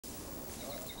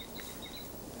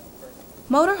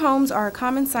Motorhomes are a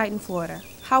common sight in Florida.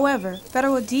 However,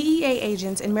 federal DEA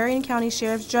agents and Marion County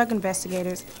Sheriff's drug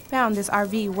investigators found this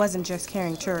RV wasn't just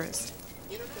carrying tourists,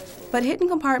 but hidden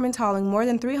compartments hauling more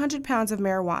than 300 pounds of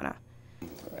marijuana.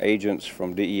 Agents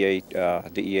from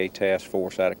DEA Task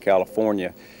Force out of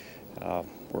California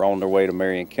were on their way to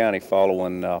Marion County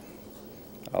following a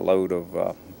load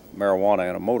of marijuana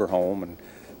in a motorhome, and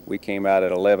we came out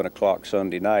at 11 o'clock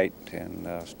Sunday night and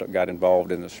got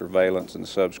involved in the surveillance and the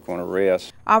subsequent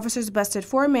arrest. Officers busted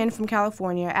 4 men from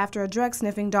California after a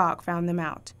drug-sniffing dog found them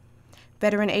out.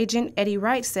 Veteran agent Eddie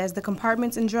Wright says the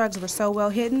compartments and drugs were so well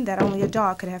hidden that only a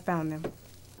dog could have found them.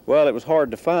 Well, it was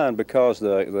hard to find because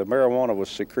the marijuana was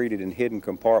secreted in hidden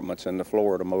compartments in the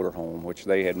floor of the motorhome, which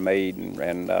they had made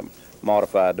and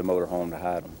modified the motorhome to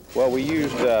hide them. Well, we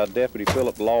used Deputy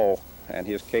Philip Law and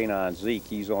his canine Zeke.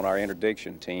 He's on our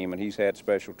interdiction team, and he's had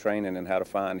special training in how to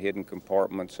find hidden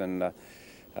compartments and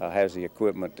has the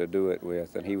equipment to do it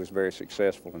with, and he was very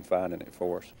successful in finding it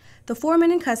for us. The 4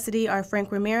 men in custody are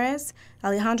Frank Ramirez,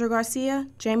 Alejandro Garcia,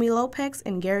 Jamie Lopez,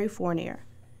 and Gary Fournier.